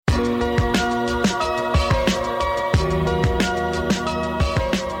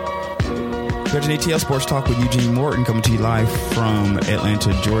Virgin ATL Sports Talk with Eugene Morton, coming to you live from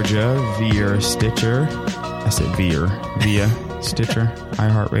Atlanta, Georgia, via Stitcher. I said via Stitcher,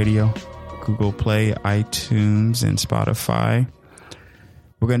 iHeartRadio, Google Play, iTunes, and Spotify.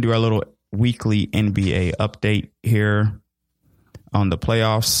 We're going to do our little weekly NBA update here on the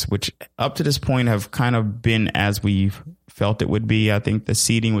playoffs, which up to this point have kind of been as we've felt it would be. I think the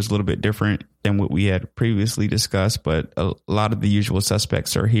seeding was a little bit different than what we had previously discussed, but a lot of the usual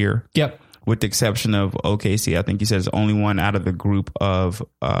suspects are here. Yep. With the exception of OKC. I think he says only one out of the group of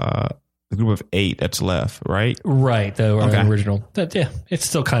 8 that's left, right? Right. The original. Yeah, it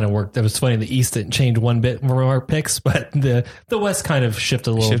still kind of worked. It was funny. The East didn't change one bit from our picks, but the West kind of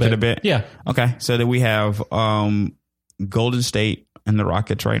shifted a bit. Yeah. Okay. So then we have Golden State and the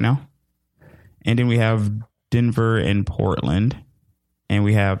Rockets right now. And then we have Denver and Portland. And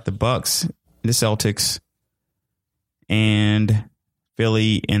we have the Bucks, the Celtics, and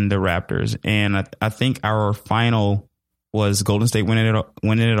Philly and the Raptors. And I think our final was Golden State winning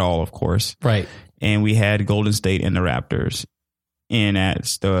it all, of course. Right. And we had Golden State and the Raptors in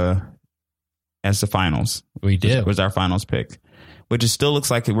as the finals. We did. Was our finals pick, which it still looks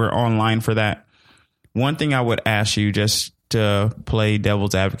like we're online for that. One thing I would ask you, just to play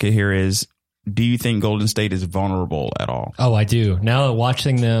devil's advocate here, is do you think Golden State is vulnerable at all? Oh, I do. Now that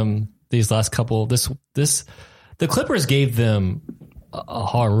watching them these last couple, the Clippers gave them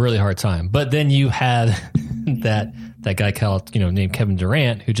a really hard time, but then you had that guy named Kevin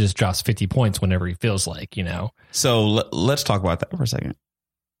Durant, who just drops 50 points whenever he feels like, So let's talk about that for a second,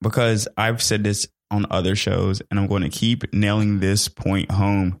 because I've said this on other shows, and I'm going to keep nailing this point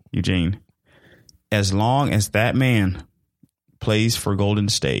home, Eugene. As long as that man plays for Golden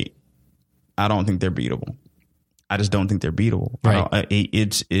State, I don't think they're beatable. I just don't think they're beatable. Right.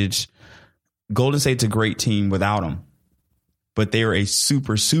 It's Golden State's a great team without him. But they're a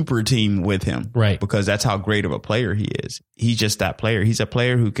super, super team with him. Right. Because that's how great of a player he is. He's just that player. He's a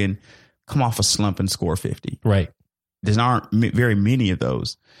player who can come off a slump and score 50. Right. There's not very many of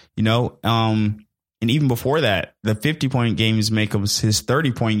those, and even before that, the 50-point games make his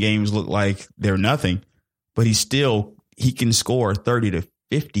 30-point games look like they're nothing. But he can score 30 to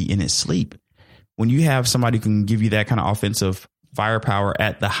 50 in his sleep. When you have somebody who can give you that kind of offensive firepower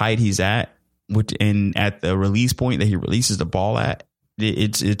at the height he's at, and at the release point that he releases the ball at,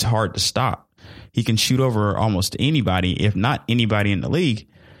 it's hard to stop. He can shoot over almost anybody, if not anybody in the league.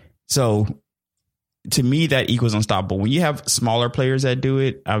 So to me, that equals unstoppable. When you have smaller players that do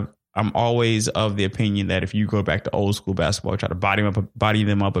it, I'm always of the opinion that if you go back to old school basketball, try to body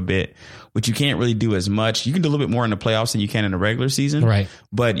them up a bit, which you can't really do as much. You can do a little bit more in the playoffs than you can in the regular season. Right.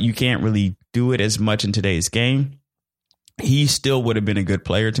 But you can't really do it as much in today's game. He still would have been a good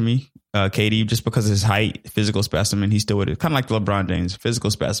player to me. KD, just because of his height, physical specimen, he still would have, kind of like LeBron James, physical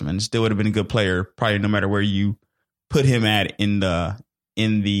specimen, still would have been a good player, probably no matter where you put him at in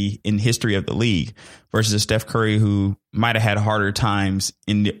history of the league, versus a Steph Curry who might have had harder times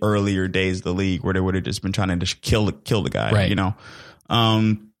in the earlier days of the league where they would have just been trying to just kill the guy, right.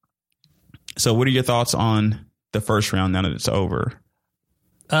 So what are your thoughts on the first round now that it's over?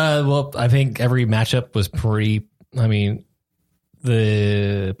 Well, I think every matchup was pretty,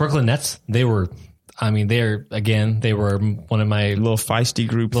 the Brooklyn Nets, they were one of my little feisty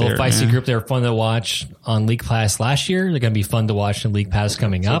group. They were fun to watch on League Pass last year. They're going to be fun to watch in League Pass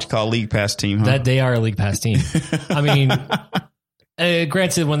coming up. What you call League Pass team, huh? That they are a League Pass team.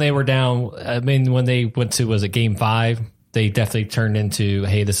 Granted, when they were down, when they went to, was it Game 5? They definitely turned into,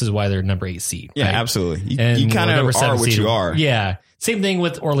 hey, this is why they're number 8 seed. Yeah, right? absolutely. You kind of are what you are. Yeah. Same thing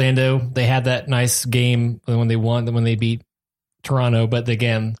with Orlando. They had that nice game when they beat Toronto, but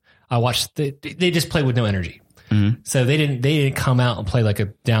again, I watched. They just played with no energy, so they didn't come out and play like a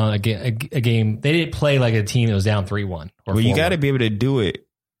game. They didn't play like a team that was down 3-1. Well, you got to be able to do it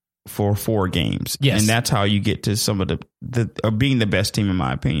for 4 games, yes, and that's how you get to some of the being the best team, in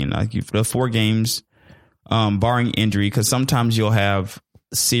my opinion. Like the 4 games, barring injury, because sometimes you'll have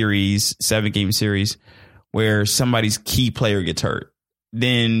 7-game series where somebody's key player gets hurt,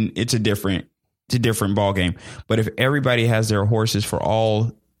 then it's a different ball game. But if everybody has their horses for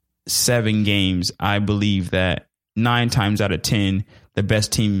all 7 games, I believe that 9 times out of 10, the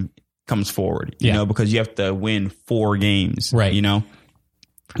best team comes forward, because you have to win 4 games, right?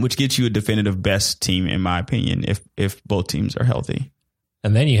 Which gets you a definitive best team, in my opinion, if both teams are healthy.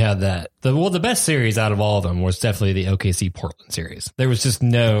 And then you had the best series out of all of them was definitely the OKC Portland series. There was just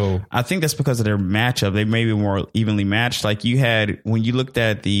no. I think that's because of their matchup. They may be more evenly matched. Like you had, when you looked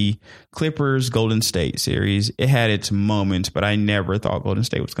at the Clippers Golden State series, it had its moments, but I never thought Golden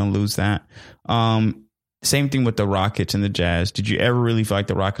State was going to lose that. Same thing with the Rockets and the Jazz. Did you ever really feel like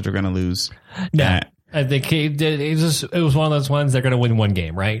the Rockets were going to lose? No. That? I think it was one of those ones they're going to win one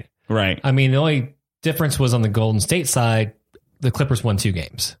game, right? Right. I mean, the only difference was on the Golden State side. The Clippers won 2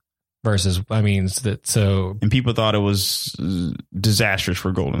 games versus, and people thought it was disastrous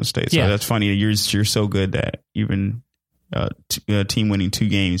for Golden State. So that's funny. You're so good that even a team winning 2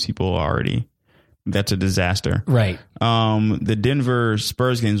 games, people already, that's a disaster. Right. The Denver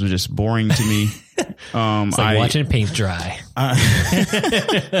Spurs games were just boring to me. It's like watching paint dry.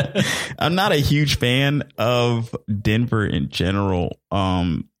 I'm not a huge fan of Denver in general.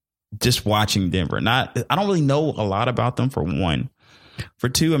 Just watching Denver. I don't really know a lot about them, for one. For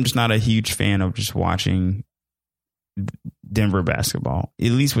two, I'm just not a huge fan of just watching Denver basketball.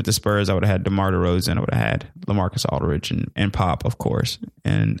 At least with the Spurs, I would have had DeMar DeRozan. I would have had LaMarcus Aldridge and Pop, of course.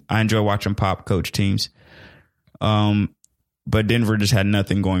 And I enjoy watching Pop coach teams. But Denver just had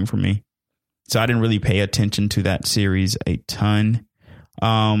nothing going for me. So I didn't really pay attention to that series a ton.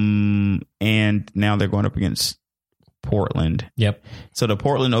 And now they're going up against Portland. Yep. So the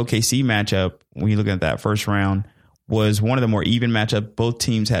Portland OKC matchup, when you look at that first round, was one of the more even matchup. Both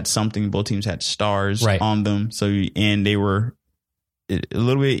teams had something. Both teams had stars on them. And they were a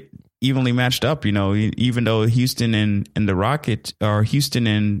little bit evenly matched up. You know, even though Houston and the Rockets, or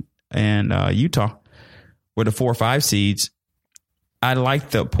Houston and Utah were the 4 or 5 seeds, I like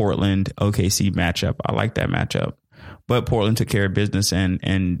the Portland OKC matchup. I like that matchup, but Portland took care of business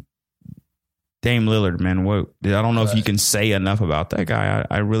and Dame Lillard, man, I don't know if you can say enough about that guy.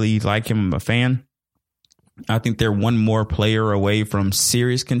 I really like him. I'm a fan. I think they're one more player away from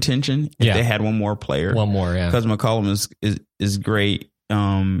serious contention. If they had one more player. One more, yeah. Because McCollum is great.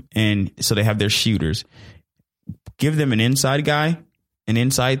 And so they have their shooters. Give them an inside guy, an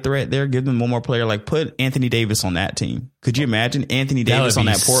inside threat there. Give them one more player. Like, put Anthony Davis on that team. Could you imagine Anthony Davis on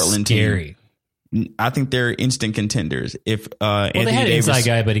that Portland team? I think they're instant contenders. If Anthony they had Davis, an inside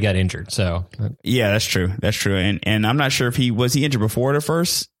guy, but he got injured. So yeah, that's true. That's true. And I'm not sure if he injured before the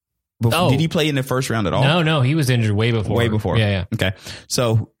first. Did he play in the first round at all? No, he was injured way before. Way before. Yeah. Okay.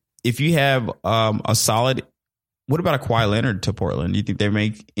 So if you have a solid, what about a Kawhi Leonard to Portland? Do you think they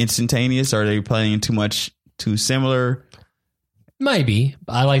make instantaneous? Or are they playing too similar? Maybe.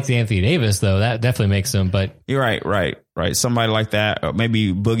 I like the Anthony Davis though. That definitely makes them. But you're right. Somebody like that.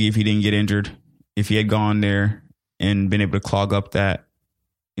 Maybe Boogie if he didn't get injured. If he had gone there and been able to clog up that,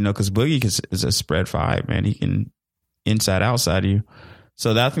 because Boogie is a spread 5, man. He can inside, outside you.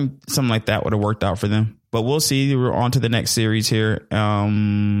 So I think something like that would have worked out for them. But we'll see. We're on to the next series here.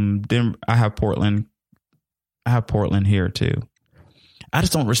 Denver, I have Portland here too. I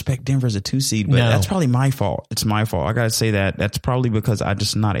just don't respect Denver as a 2 seed, but that's probably my fault. It's my fault. I got to say that. That's probably because I'm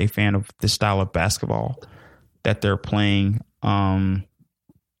just not a fan of the style of basketball that they're playing.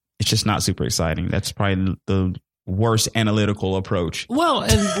 It's just not super exciting. That's probably the worst analytical approach. Look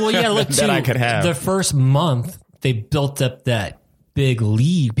that I could have. The first month they built up that big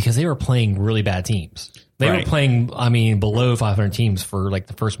lead because they were playing really bad teams. They were playing, below 500 teams for like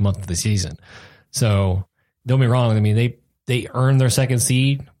the first month of the season. So don't be wrong. They earned their 2nd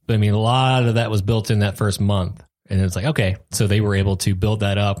seed, but a lot of that was built in that first month. And it's like, okay, so they were able to build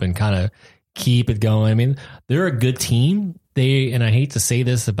that up and kind of keep it going. They're a good team. And I hate to say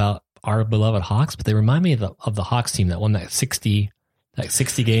this about our beloved Hawks, but they remind me of the Hawks team that won that 60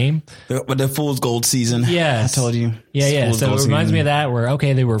 game. With the Fool's Gold season. Yeah. I told you. Yeah. So it reminds me of that where,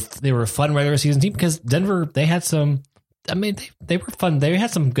 okay, they were a fun regular season team because Denver, they had some, they were fun. They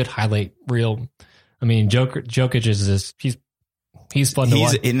had some good highlight reel. Jokic is he's fun to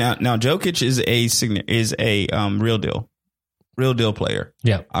watch. Now Jokic is a real deal player.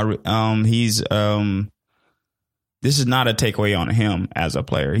 Yeah. He's this is not a takeaway on him as a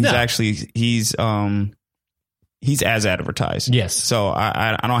player. He's he's as advertised. Yes. So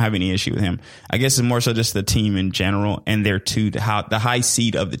I don't have any issue with him. I guess it's more so just the team in general and their the high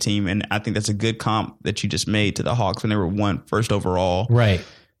seed of the team. And I think that's a good comp that you just made to the Hawks when they were first overall. Right.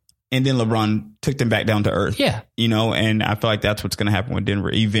 And then LeBron took them back down to earth. Yeah. And I feel like that's what's going to happen with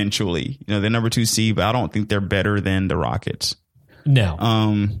Denver eventually. They're number 2 seed, but I don't think they're better than the Rockets.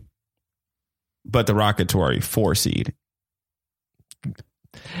 No. But the Rockets were a 4 seed.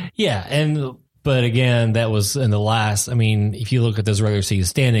 Yeah. But again, that was in the last, if you look at those regular season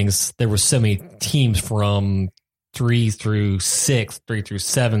standings, there were so many teams from 3 through 6, 3 through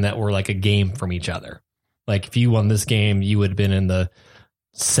 7 that were like a game from each other. Like if you won this game, you would have been in the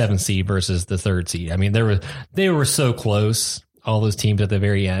 7th seed versus the 3rd seed. I mean, they were so close, all those teams at the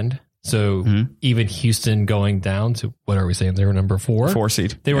very end. So even Houston going down to, what are we saying? They were number 4? 4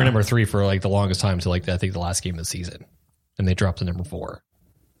 seed. They were number 3 for like the longest time to like, I think the last game of the season. And they dropped to number 4.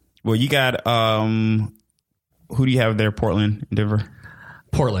 Well, you got, who do you have there? Portland, Denver?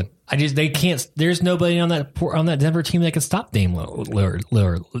 Portland. They can't, there's nobody on that Denver team that can stop Dame Lillard.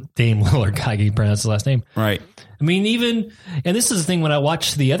 Dame Lillard. God, you pronounce his last name. Right. I mean, and this is the thing when I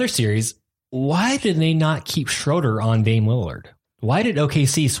watched the other series, why did they not keep Schroeder on Dame Lillard? Why did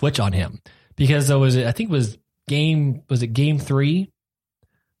OKC switch on him? Because it was game 3?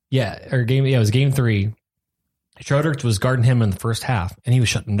 Yeah, it was game 3. Schroeder was guarding him in the first half, and he was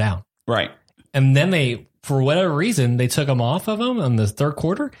shutting him down. Right. And then for whatever reason, they took him off of him in the third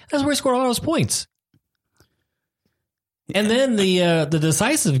quarter. That's where he scored all those points. And then the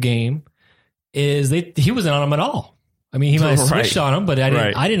decisive game is he wasn't on him at all. I mean, he might have switched on him, but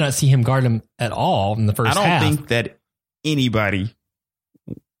I did not see him guard him at all in the first half. I don't think that anybody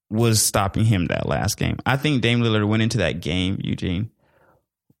was stopping him that last game. I think Dame Lillard went into that game, Eugene,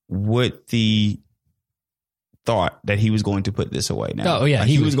 with the thought that he was going to put this away now. Oh, yeah. Like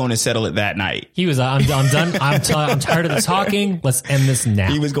he was going to settle it that night. He was, I'm done. I'm tired of the talking. Let's end this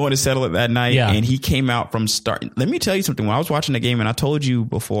now. He was going to settle it that night, and he came out from start. Let me tell you something. When I was watching the game, and I told you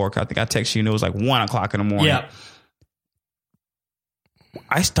before, I think I texted you, and it was like 1 o'clock in the morning. Yeah.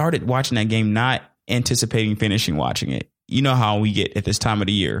 I started watching that game not anticipating finishing watching it. You know how we get at this time of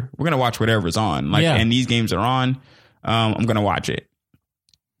the year. We're going to watch whatever's on. And these games are on. I'm going to watch it.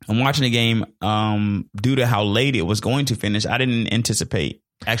 I'm watching the game due to how late it was going to finish. I didn't anticipate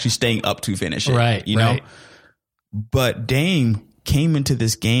actually staying up to finish it. Right. You know? But Dame came into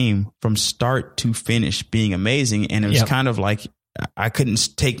this game from start to finish being amazing. And it was kind of like I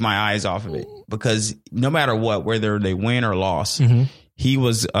couldn't take my eyes off of it because no matter what, whether they win or loss, he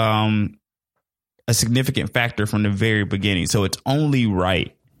was a significant factor from the very beginning. So it's only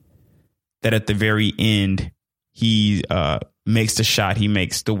right that at the very end, he makes the shot he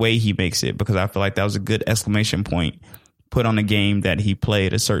makes the way he makes it, because I feel like that was a good exclamation point put on a game that he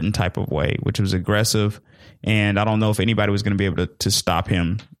played a certain type of way, which was aggressive. And I don't know if anybody was going to be able to stop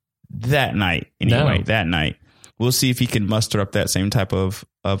him that night. Anyway, that night, we'll see if he can muster up that same type of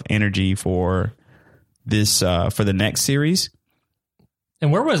energy for this for the next series.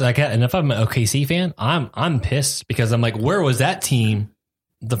 And where was that at? And if I'm an OKC fan, I'm pissed because I'm like, where was that team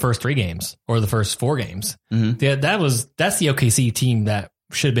the first 3 games or the first 4 games? Yeah, that's the OKC team that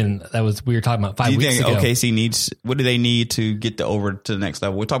should have been. We were talking about 5 weeks ago. Do you think OKC needs? What do they need to get over to the next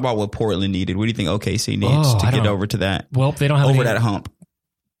level? We're talking about what Portland needed. What do you think OKC needs to get over to that? Well, they don't have over that hump.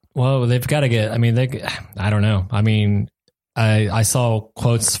 Well, they've got to get. I mean, I don't know. I mean, I saw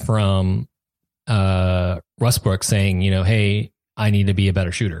quotes from Westbrook saying, hey, I need to be a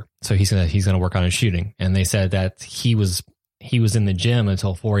better shooter. So he's gonna work on his shooting. And they said that he was in the gym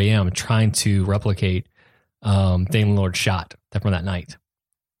until 4 a.m. trying to replicate Dame Lillard's shot from that night.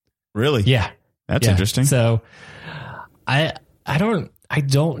 Really? Yeah. That's interesting. So I don't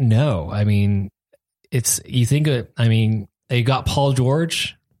know. I mean, they got Paul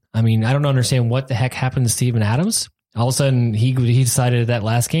George. I mean, I don't understand what the heck happened to Steven Adams. All of a sudden he decided that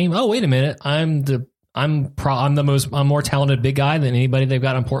last game, oh, wait a minute, I'm more talented big guy than anybody they've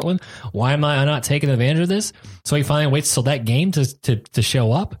got in Portland. Why am I not taking advantage of this? So he finally waits till that game to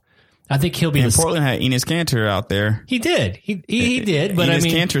show up. I think he'll be. Portland had Enes Kanter out there. He did. He did. But Enes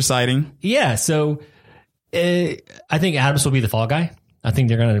Kanter sighting. Yeah. So I think Adams will be the fall guy. I think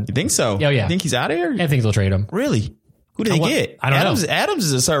they're gonna. You think so? Yeah. You think he's out of here? I think they'll trade him. Really? Who do they get? I don't know. Adams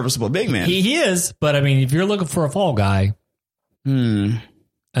is a serviceable big man. He is. But I mean, if you're looking for a fall guy, I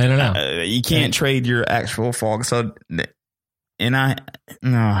don't know. You can't trade your actual fall. So, and I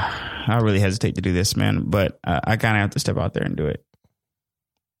really hesitate to do this, man. But I kind of have to step out there and do it.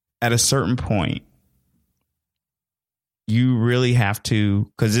 At a certain point, you really have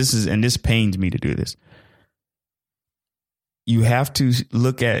to, because this pains me to do this. You have to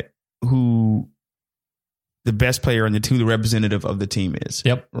look at who the best player and the representative of the team is.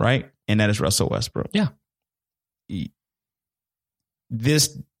 Yep. Right. And that is Russell Westbrook. Yeah.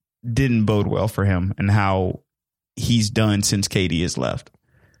 This didn't bode well for him and how he's done since KD has left.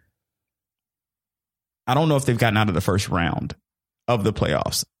 I don't know if they've gotten out of the first round of the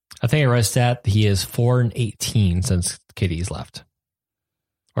playoffs. I think I read a stat he is 4-18 since KD's left.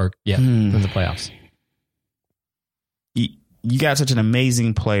 In the playoffs. You got such an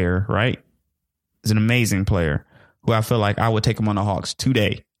amazing player, right? He's an amazing player who I feel like I would take him on the Hawks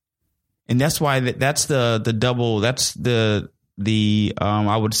today. And that's why that's the double, that's the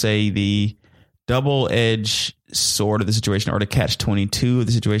I would say the double-edged sword of the situation, or the catch-22 of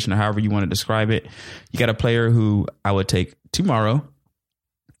the situation, or however you want to describe it. You got a player who I would take tomorrow,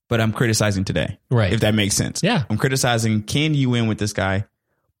 but I'm criticizing today. Right. If that makes sense. Yeah. I'm criticizing, can you win with this guy?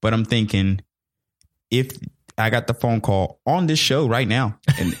 But I'm thinking, if I got the phone call on this show right now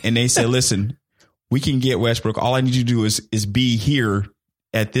and they said, listen, we can get Westbrook. All I need you to do is be here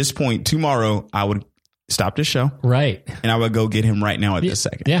at this point tomorrow. I would stop the show. Right. And I would go get him right now at this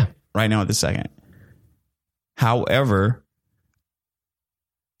second. Yeah. Right now at this second. However,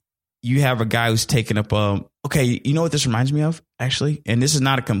 you have a guy who's taken up okay, you know what this reminds me of, actually? And this is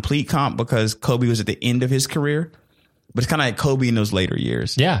not a complete comp because Kobe was at the end of his career, but it's kind of like Kobe in those later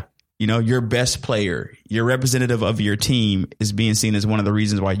years. Yeah. You know, your best player, your representative of your team is being seen as one of the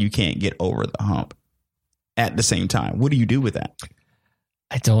reasons why you can't get over the hump at the same time. What do you do with that?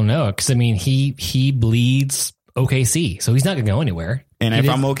 I don't know. Because, I mean, he bleeds OKC, so he's not going to go anywhere. And if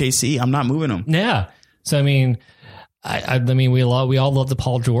I'm OKC, I'm not moving him. Yeah. So, I mean, I mean, we all love the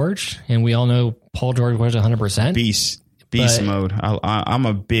Paul George, and we all know Paul George was 100%. Beast mode. I'm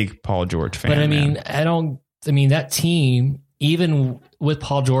a big Paul George fan. But, I mean, that team, even with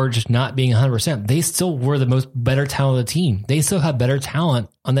Paul George not being 100%, they still were the most better talent of the team. They still have better talent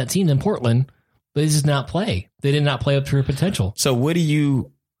on that team than Portland, but they just not play. They did not play up to their potential. So what do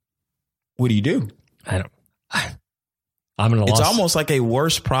you do? I'm in a loss. It's almost like a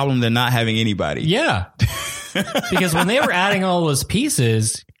worse problem than not having anybody. Yeah. Because when they were adding all those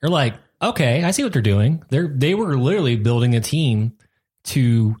pieces, you're like, okay, I see what they're doing. They were literally building a team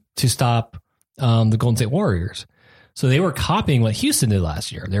to stop the Golden State Warriors. So they were copying what Houston did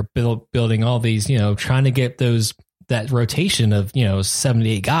last year. They're building all these, trying to get that rotation of 7 to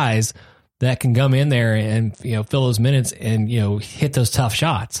 8 guys that can come in there and fill those minutes and hit those tough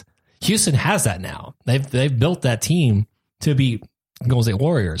shots. Houston has that now. They've built that team to beat Golden State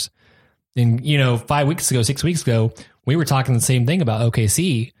Warriors. And 6 weeks ago, we were talking the same thing about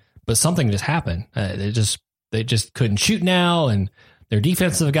OKC, but something just happened. They just couldn't shoot now, and their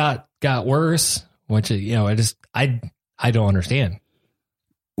defensive got worse. Which I don't understand.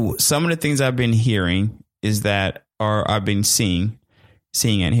 Some of the things I've been hearing is that, or I've been seeing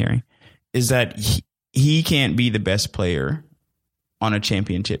and hearing, is that he can't be the best player on a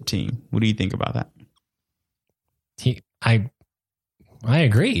championship team. What do you think about that? I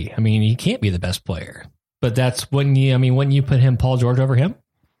agree. I mean, he can't be the best player, but that's when you put Paul George over him.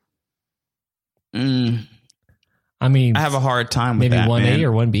 I mean, I have a hard time with maybe that. Maybe 1A man.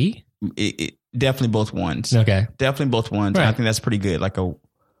 or 1B. Definitely both ones. Okay. Definitely both ones. Right. I think that's pretty good. Like a 1.1,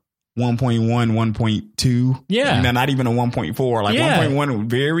 1.2. Yeah. Not even a 1.4. Like 1.1,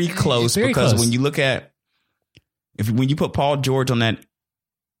 very close. Very because close. when you look at, when you put Paul George on that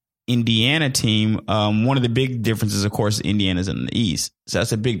Indiana team, one of the big differences, of course, Indiana's in the East. So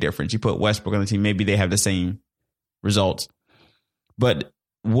that's a big difference. You put Westbrook on the team, maybe they have the same results. But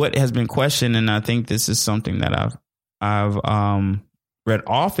what has been questioned, and I think this is something that I've read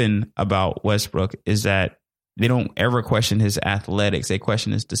often about Westbrook, is that they don't ever question his athletics. They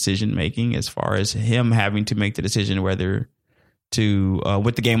question his decision making, as far as him having to make the decision whether to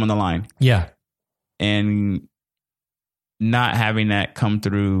with the game on the line. Yeah. And not having that come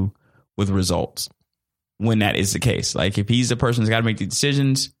through with results when that is the case. Like, if he's the person who's got to make the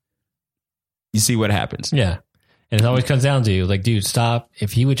decisions, you see what happens. Yeah. And it always comes down to, like, dude, stop.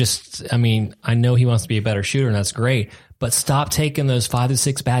 If he would just, I know he wants to be a better shooter, and that's great, but stop taking those 5 to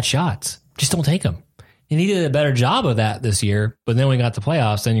 6 bad shots. Just don't take them. And he did a better job of that this year, but then we got the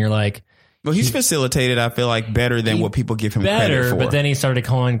playoffs, and you're like, well, he's facilitated, I feel like, better than what people give him credit for. But then he started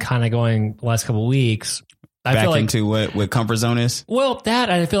going the last couple of weeks. I back feel like, into what comfort zone is. Well, that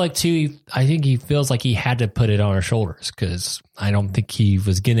I feel like too. I think he feels like he had to put it on his shoulders, because I don't think he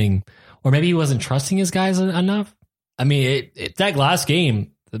was getting, or maybe he wasn't trusting his guys enough. I mean, that last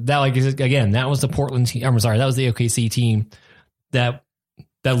game, that was the Portland team. I'm sorry, that was the OKC team that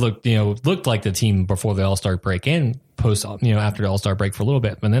looked like the team before the All-Star break and post, after the All-Star break for a little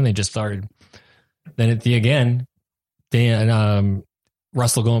bit, but then they just started. Then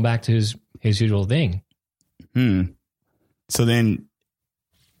Russell going back to his usual thing. So then,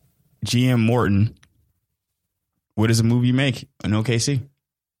 GM Morton, what is a move you make in OKC?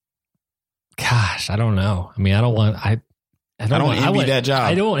 Gosh, I don't know. I mean, I don't envy that job.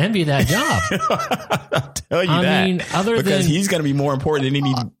 I don't envy that job. I'll tell you that. Because he's going to be more important than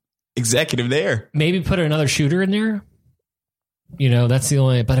any executive there. Maybe put another shooter in there. That's the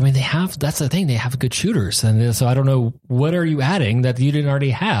only. But I mean, that's the thing. They have good shooters, and so I don't know, what are you adding that you didn't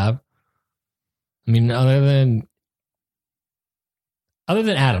already have. I mean, other than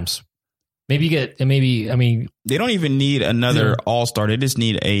Adams, maybe they don't even need another all-star. They just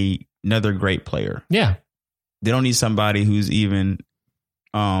need a another great player. Yeah. They don't need somebody who's even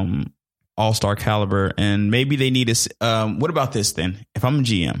all-star caliber. And maybe they need what about this then? If I'm a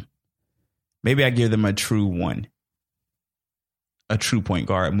GM, maybe I give them a true point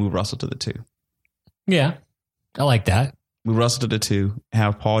guard, move Russell to the 2. Yeah. I like that. Move Russell to the 2,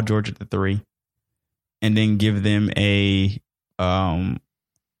 have Paul George at the 3, and then give them a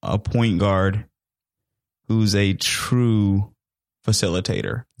point guard who's a true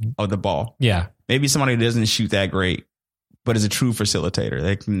facilitator of the ball. Yeah. Maybe somebody who doesn't shoot that great, but is a true facilitator.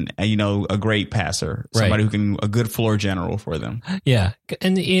 They can, a great passer, somebody who a good floor general for them. Yeah.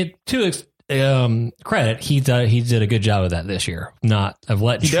 And to credit, he did a good job of that this year. Not of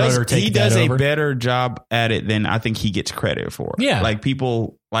letting Schroeder take that over. He does a better job at it than I think he gets credit for. Yeah. Like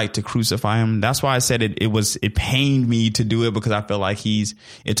people like to crucify him. That's why I said it pained me to do it, because I feel like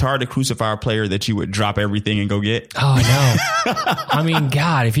it's hard to crucify a player that you would drop everything and go get. Oh, I know. I mean,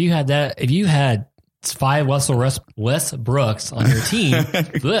 God, if you had 5 Wes Brooks on your team,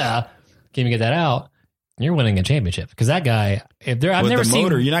 can't even get that out. You're winning a championship, because that guy, I've never seen.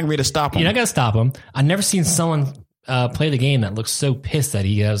 You're not gonna be able to stop him. You're not gonna stop him. I've never seen someone play the game that looks so pissed that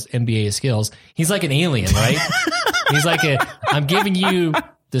he has NBA skills. He's like an alien, right? He's like I'm giving you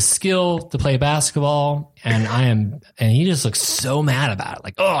the skill to play basketball, and he just looks so mad about it.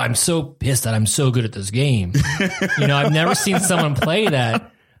 Like, oh, I'm so pissed that I'm so good at this game. I've never seen someone play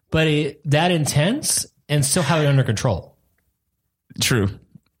that, but that intense and still have it under control. True,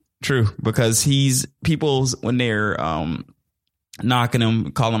 because when they're knocking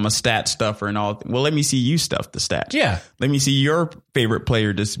him, call him a stat stuffer and all. Well, let me see you stuff the stats. Yeah. Let me see your favorite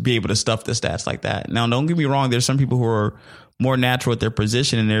player to be able to stuff the stats like that. Now, don't get me wrong. There's some people who are more natural at their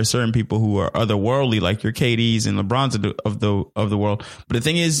position, and there are certain people who are otherworldly, like your KDs and LeBrons of the world. But the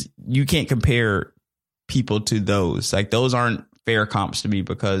thing is, you can't compare people to those. Like, those aren't fair comps to me,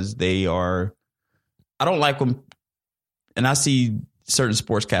 because they are. I don't like when, and I see certain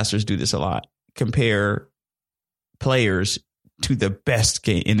sportscasters do this a lot, compare players to the best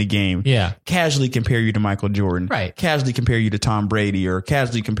in the game. Yeah. Casually compare you to Michael Jordan. Right. Casually compare you to Tom Brady, or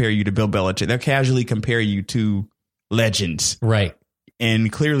casually compare you to Bill Belichick. They'll casually compare you to legends. Right. And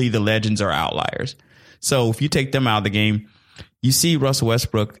clearly the legends are outliers. So if you take them out of the game, you see Russell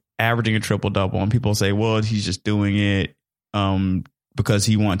Westbrook averaging a triple-double, and people say, well, he's just doing it because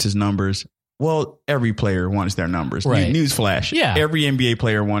he wants his numbers. Well, every player wants their numbers. Right. Newsflash. Yeah. Every NBA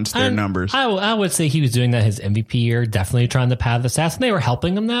player wants their numbers. I would say he was doing that his MVP year, definitely trying to pad the stats, and they were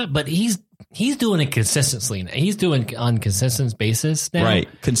helping him that, but he's doing it consistently. He's doing on consistent basis now. Right.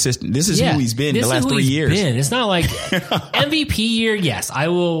 Consistent. This is who he's been the last 3 years. It's not like MVP year. Yes, I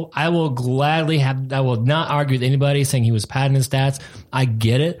will gladly I will not argue with anybody saying he was padding his stats. I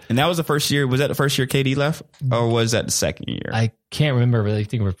get it. And that was the first year. Was that the first year KD left, or was that the second year? I can't remember. I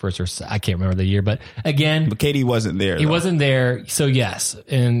think it was first or I can't remember the year. But again, KD wasn't there. He wasn't there. So yes,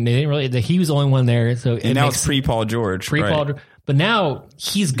 and they didn't really. He was the only one there. So and that was pre Paul George. Right? But now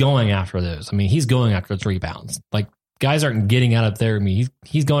he's going after those. I mean, he's going after those rebounds. Like, guys aren't getting out of there. I mean,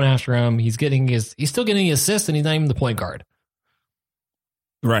 he's going after him. He's still getting his assists, and he's not even the point guard.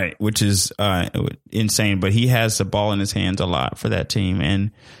 Right, which is insane. But he has the ball in his hands a lot for that team.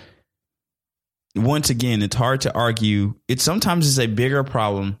 And once again, it's hard to argue. Sometimes it's a bigger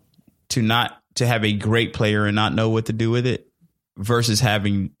problem to have a great player and not know what to do with it, versus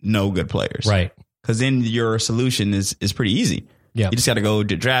having no good players. Right. Because then your solution is pretty easy. Yeah. You just got to go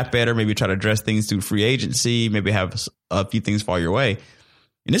to draft better, maybe try to address things through free agency, maybe have a few things fall your way.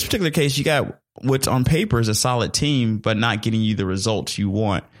 In this particular case, you got what's on paper is a solid team, but not getting you the results you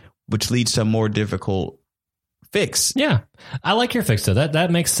want, which leads to a more difficult fix. Yeah. I like your fix, though.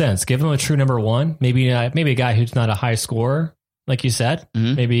 That makes sense. Give him a true number one, maybe a guy who's not a high scorer, like you said,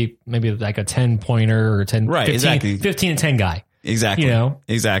 maybe like a 10-pointer or 10, right, 15, exactly. 15 and 10 guy. Exactly.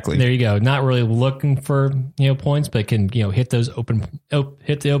 Exactly. There you go. Not really looking for, points, but can, hit the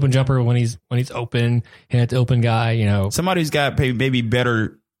open jumper when he's open, hit the open guy, Somebody who's got maybe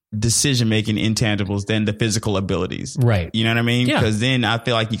better decision-making intangibles than the physical abilities. Right. You know what I mean? Yeah. Because then I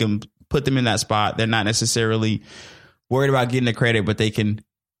feel like you can put them in that spot. They're not necessarily worried about getting the credit, but they can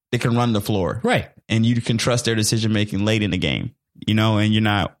run the floor. Right. And you can trust their decision-making late in the game, and you're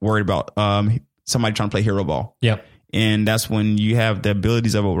not worried about somebody trying to play hero ball. Yep. And that's when you have the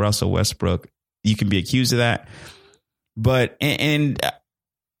abilities of a Russell Westbrook. You can be accused of that. But, and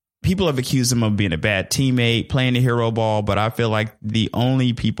people have accused him of being a bad teammate, playing the hero ball. But I feel like the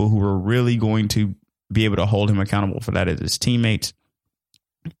only people who are really going to be able to hold him accountable for that is his teammates.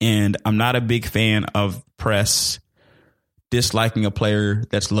 And I'm not a big fan of press disliking a player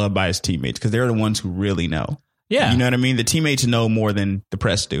that's loved by his teammates, because they're the ones who really know. Yeah. You know what I mean? The teammates know more than the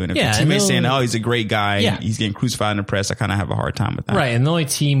press do. And if the teammates saying, oh, he's a great guy, he's getting crucified in the press, I kind of have a hard time with that. Right. And the only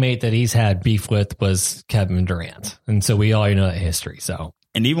teammate that he's had beef with was Kevin Durant. And so we all know that history. So.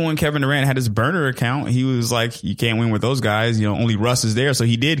 And even when Kevin Durant had his burner account, he was like, you can't win with those guys. You know, only Russ is there. So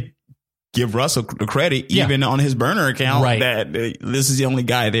he did give Russell the credit, even on his burner account, that this is the only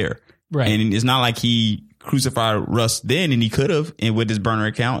guy there. Right. And it's not like he crucified Russ then, and he could have. And with his burner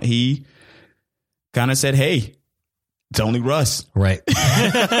account, he kind of said, hey, it's only Russ. Right.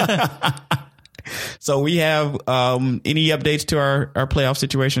 So we have any updates to our playoff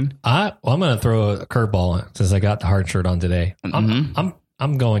situation? I'm going to throw a curveball since I got the hard shirt on today.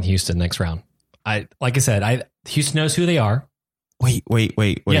 I'm going Houston next round. Like I said, Houston knows who they are. Wait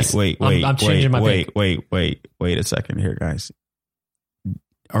I'm changing my pick. Wait a second here, guys.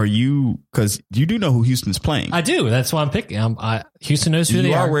 Are you, because you do know who Houston's playing? I do. That's why I'm picking. Houston knows who they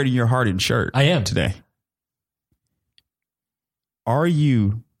are. You are wearing your Harden shirt. I am today. Are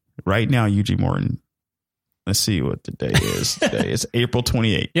you right now, Eugene Morton? Let's see what the day is. Today is April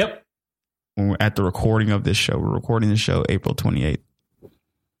 28th. Yep. When we're at the recording of this show, we're recording the show April 28th.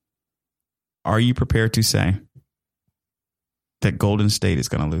 Are you prepared to say that Golden State is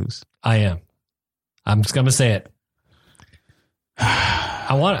going to lose? I am. I'm just going to say it.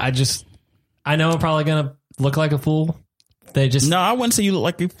 I know I'm probably going to look like a fool. No, I wouldn't say you look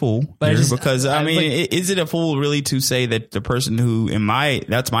like a fool, because is it a fool really to say that the person who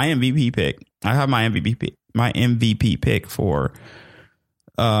that's my MVP pick? I have my MVP pick for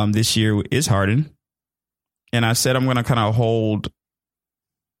this year is Harden, and I said I'm going to kind of hold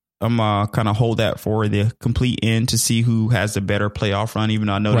that for the complete end to see who has the better playoff run. Even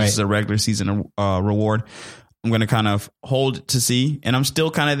though I know this is a regular season reward, I'm going to kind of hold to see, and I'm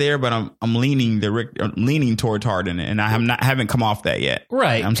still kind of there, but I'm leaning towards Harden, and I haven't come off that yet.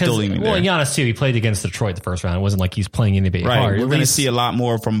 Right, I'm still leaning there. Well, Giannis too. He played against Detroit the first round. It wasn't like he's playing anybody hard. We're going to see a lot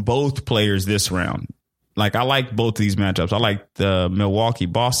more from both players this round. Like, I like both of these matchups. I like the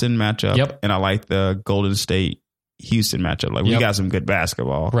Milwaukee-Boston matchup, and I like the Golden State-Houston matchup. Like, we got some good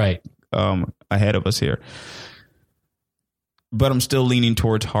basketball ahead of us here. But I'm still leaning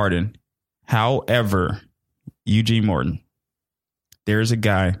towards Harden. However, Eugene Morton, there's a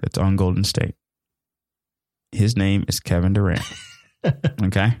guy that's on Golden State. His name is Kevin Durant.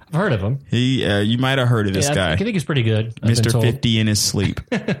 Okay, I've heard of him. You might have heard of this guy. I think he's pretty good. Mr. 50 in his sleep.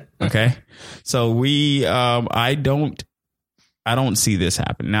 Okay, so I don't see this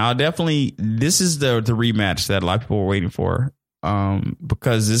happen. Now, definitely, this is the rematch that a lot of people were waiting for.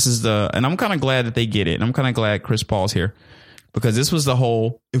 Because this is and I'm kind of glad that they get it. And I'm kind of glad Chris Paul's here. Because this was the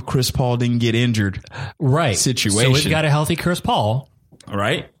whole, if Chris Paul didn't get injured situation. So we've got a healthy Chris Paul.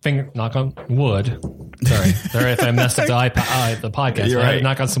 Right. Knock on wood. Sorry if I messed up the podcast. You're right.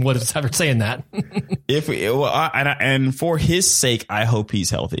 Knock on some wood if I'm saying that. And for his sake, I hope he's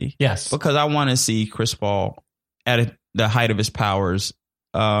healthy. Yes. Because I want to see Chris Paul at the height of his powers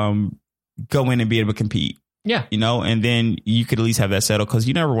go in and be able to compete. Yeah. You know, and then you could at least have that settled, because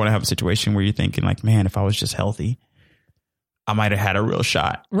you never want to have a situation where you're thinking like, man, if I was just healthy, I might have had a real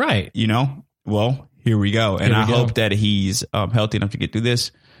shot. Right. You know, well, here we go. And I hope that he's healthy enough to get through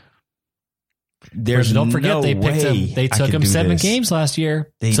this. Don't forget, they took him 7 games last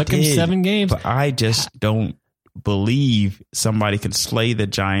year. They took him 7 games. But I just don't believe somebody can slay the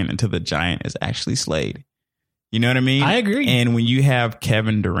giant until the giant is actually slayed. You know what I mean? I agree. And when you have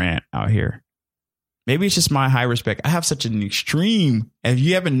Kevin Durant out here, maybe it's just my high respect. I have such an extreme, if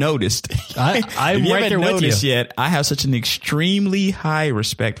you haven't noticed, I'm right there with you yet. I have such an extremely high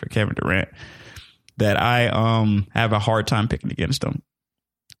respect for Kevin Durant that I have a hard time picking against him.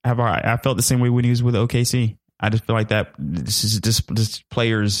 I felt the same way when he was with OKC. I just feel like that this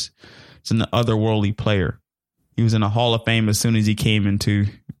player's, it's an otherworldly player. He was in a Hall of Fame as soon as he came into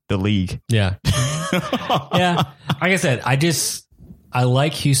the league. Yeah. Yeah. Like I said, I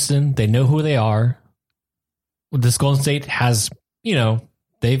like Houston. They know who they are. This Golden State has,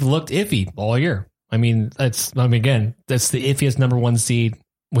 they've looked iffy all year. That's the iffiest number 1 seed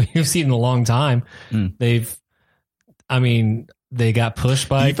we've seen in a long time. They got pushed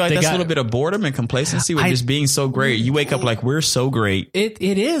by. Do you feel like that's a little bit of boredom and complacency with just being so great? You wake up like, we're so great. It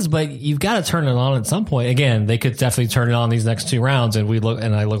is, but you've got to turn it on at some point. Again, they could definitely turn it on these next 2 rounds,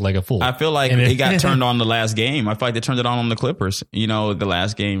 and I look like a fool. I feel like it got turned on the last game. I feel like they turned it on the Clippers. The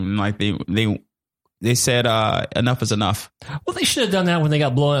last game, like they said enough is enough. Well, they should have done that when they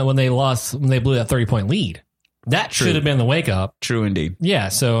got blown, when they blew that 30-point lead. That should have been the wake up. True indeed. Yeah.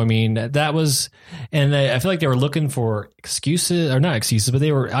 So, that was, and I feel like they were looking for excuses, or not excuses, but they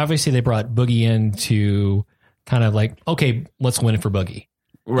brought Boogie in to kind of like, okay, let's win it for Boogie.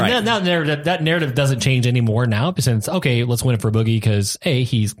 Right. And that narrative doesn't change anymore now, since, okay, let's win it for Boogie because,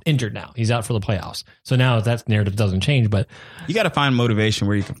 he's injured now. He's out for the playoffs. So now that narrative doesn't change, but you got to find motivation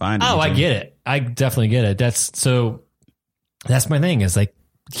where you can find it. Oh, I get it. I definitely get it. That's my thing, is like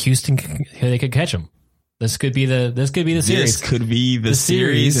Houston, they could catch them. This could be the series. This could be the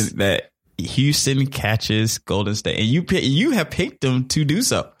series that Houston catches Golden State. And you have picked them to do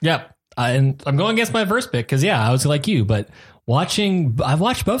so. Yeah. And I'm going against my first pick because, I was like you, but I've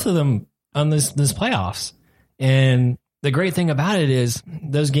watched both of them on this playoffs. And the great thing about it is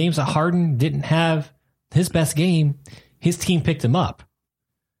those games that Harden didn't have his best game, his team picked him up.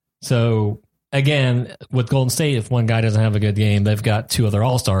 So again, with Golden State, if one guy doesn't have a good game, they've got two other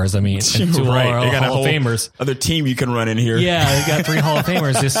All-Stars. I mean, and two right. They got Hall of Famers. Other team you can run in here. Yeah, they've got 3 Hall of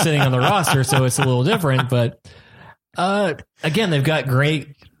Famers just sitting on the roster, so it's a little different. But again,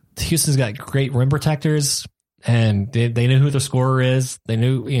 Houston's got great rim protectors, and they know who the scorer is. They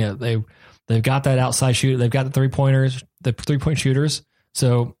knew, they've got that outside shoot. They've got the 3-pointers, the 3-point shooters.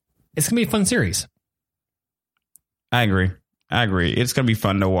 So it's gonna be a fun series. I agree. It's going to be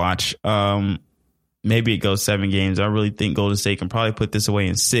fun to watch. Maybe it goes 7 games. I really think Golden State can probably put this away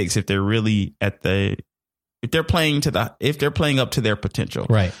in 6 if they're really if they're playing up to their potential.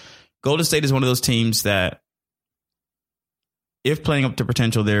 Right. Golden State is one of those teams that, if playing up to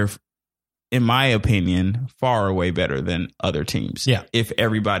potential, they're, in my opinion, far away better than other teams. Yeah. If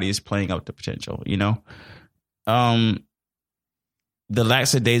everybody is playing up to potential, the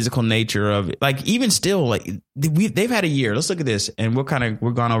lackadaisical nature of it, like, even still, like, they've had a year. Let's look at this, and we're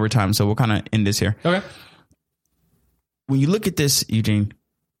gone over time, so we'll kind of end this here. Okay. When you look at this, Eugene,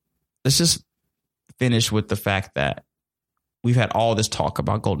 let's just finish with the fact that we've had all this talk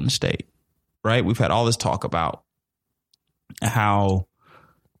about Golden State, right? We've had all this talk about how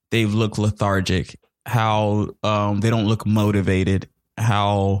they look lethargic, how they don't look motivated,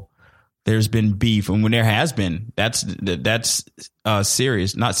 how there's been beef, and when there has been, that's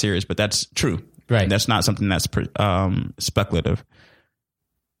serious, not serious, but that's true. Right. That's not something that's speculative.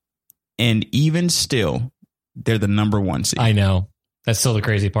 And even still, they're the number 1 seed. I know. That's still the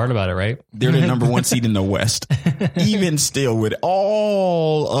crazy part about it, right? They're the number 1 seed in the West. Even still, with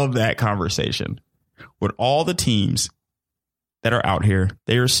all of that conversation, with all the teams that are out here,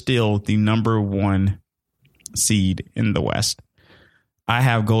 they are still the number 1 seed in the West. I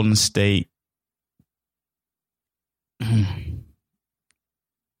have Golden State. I'm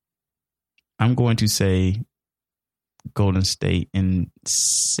going to say Golden State in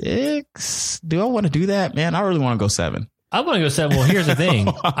 6. Do I want to do that, man? I really want to go 7. I want to go 7. Well, here's the thing.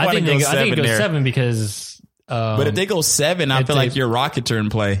 I think it goes 7 because. But if they go 7, I feel like your Rockets are in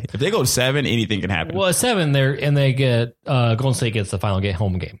play. If they go 7, anything can happen. Well, 7 there, and they get Golden State gets the final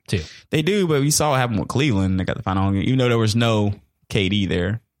home game too. They do, but we saw what happened with Cleveland. They got the final home game, even though there was no KD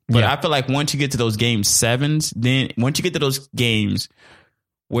there. But I feel like once you get to those game 7s, then once you get to those games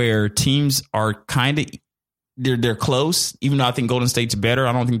where teams are kind of they're close, even though I think Golden State's better,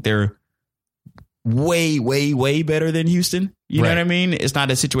 I don't think they're way, way, way better than Houston. You know what I mean? It's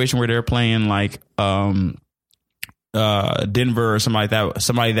not a situation where they're playing like Denver or somebody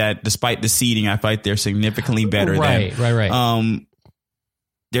that despite the seeding, I feel like they're significantly better than. Right.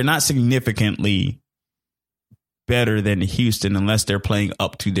 They're not significantly better than Houston unless they're playing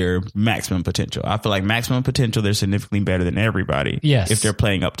up to their maximum potential. I feel like maximum potential, they're significantly better than everybody. Yes. If they're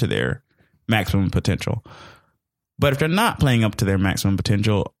playing up to their maximum potential. But if they're not playing up to their maximum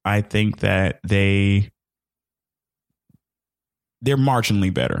potential, I think that they're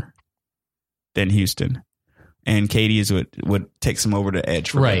marginally better than Houston. And KD is what takes him over the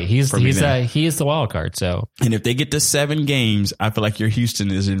edge. Right. He is the wild card. So, and if they get to 7 games, I feel like your Houston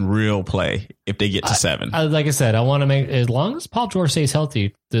is in real play. If they get to 7, like I said, I want to make, as long as Paul George stays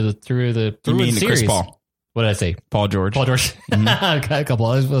healthy through the series. Chris Paul? What did I say? Paul George. Mm-hmm. Got a couple.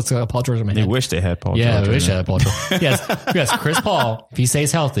 Let's go Paul George in my head. They wish they had Paul George. Yeah, I wish they had Paul George. Yes. Chris Paul, if he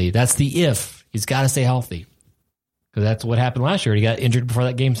stays healthy, that's the if. He's got to stay healthy, because that's what happened last year. He got injured before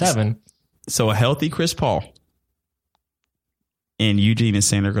that game 7. So a healthy Chris Paul. And Eugene is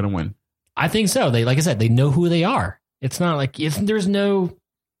saying they're going to win. I think so. Like I said, they know who they are. It's not like there's no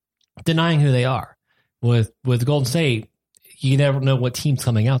denying who they are. With Golden State, you never know what team's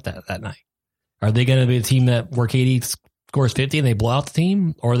coming out that night. Are they going to be a team where KD scores 50 and they blow out the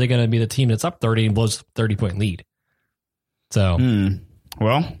team, or are they going to be the team that's up 30 and blows 30-point lead? So,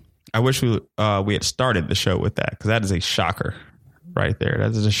 well, I wish we had started the show with that, because that is a shocker right there. That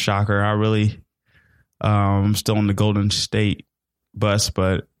is a shocker. I really, I'm still on the Golden State bus,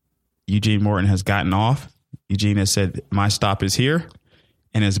 but Eugene Morton has gotten off. Eugene has said, my stop is here,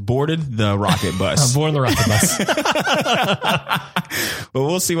 and has boarded the rocket bus. I'm boarding the rocket bus. But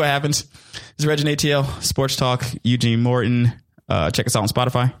we'll see what happens. This is Reg and ATL Sports Talk. Eugene Morton. Check us out on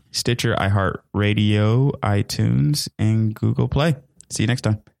Spotify, Stitcher, iHeartRadio, iTunes, and Google Play. See you next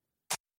time.